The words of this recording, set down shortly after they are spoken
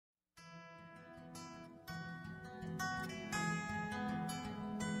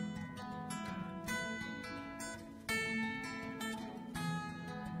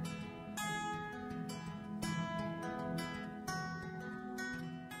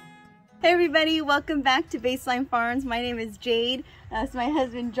Hey everybody, welcome back to Baseline Farms. My name is Jade. That's my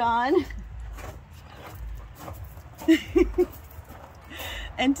husband John.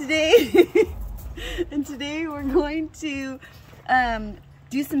 and today we're going to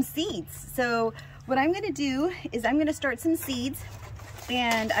do some seeds. So what I'm going to do is I'm going to start some seeds,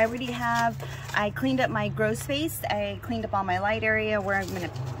 and I cleaned up my grow space. I cleaned up all my light area where I'm going to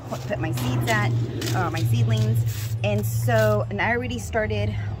put my seeds at, my seedlings. And I already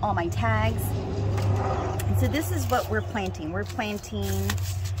started all my tags. And so this is what we're planting. We're planting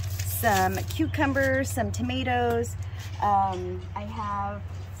some cucumbers, some tomatoes. I have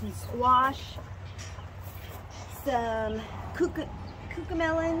some squash, some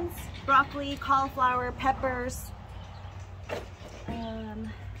cucamelons, broccoli, cauliflower, peppers,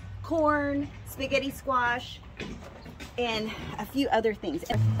 corn, spaghetti squash, and a few other things.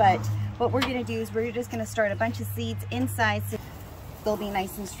 But what we're gonna do is we're just gonna start a bunch of seeds inside so they'll be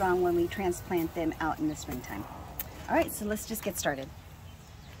nice and strong when we transplant them out in the springtime. All right, so let's just get started.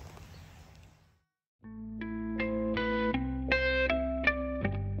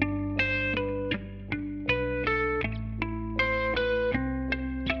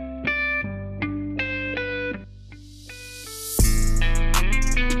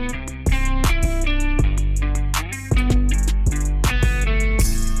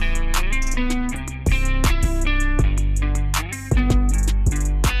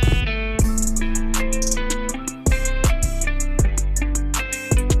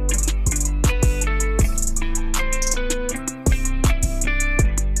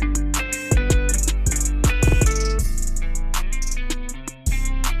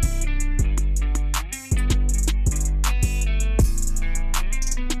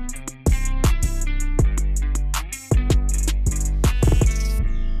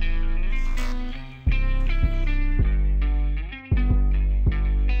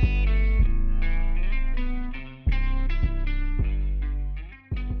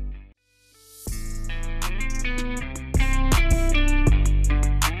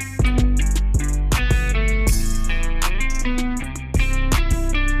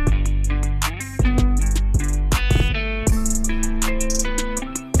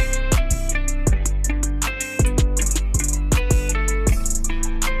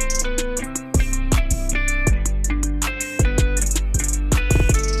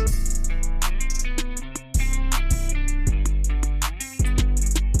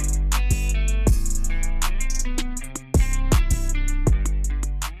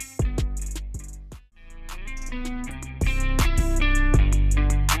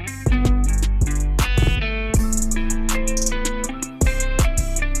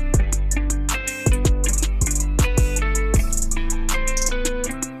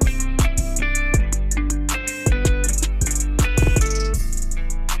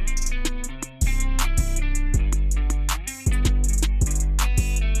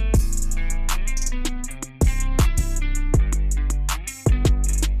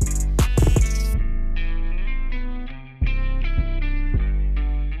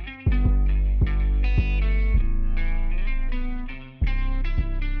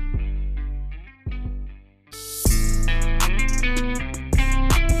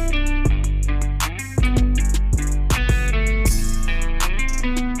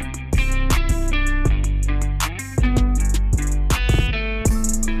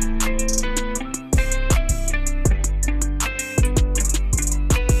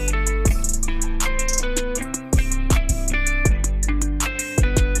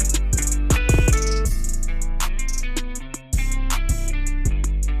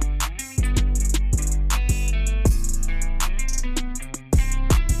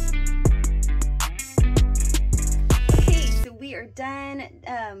 Done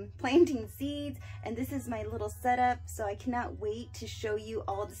planting seeds, and this is my little setup, so I cannot wait to show you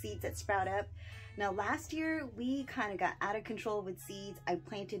all the seeds that sprout up. Now last year we kind of got out of control with seeds. I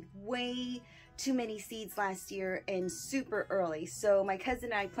planted way too many seeds last year and super early, so my cousin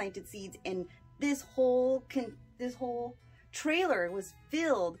and I planted seeds, and this whole trailer was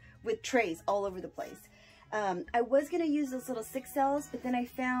filled with trays all over the place. I was gonna use those little 6 cells, but then I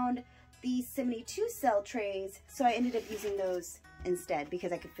found these 72 cell trays, so I ended up using those instead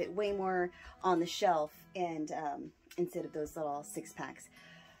because I could fit way more on the shelf and instead of those little 6-packs.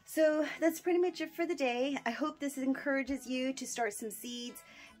 So that's pretty much it for the day. I hope this encourages you to start some seeds,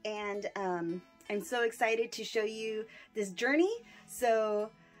 and I'm so excited to show you this journey. So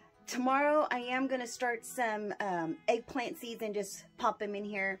tomorrow I am going to start some eggplant seeds and just pop them in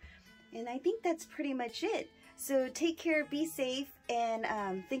here, and I think that's pretty much it. So take care, be safe, and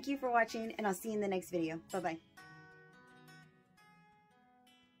thank you for watching, and I'll see you in the next video. Bye-bye.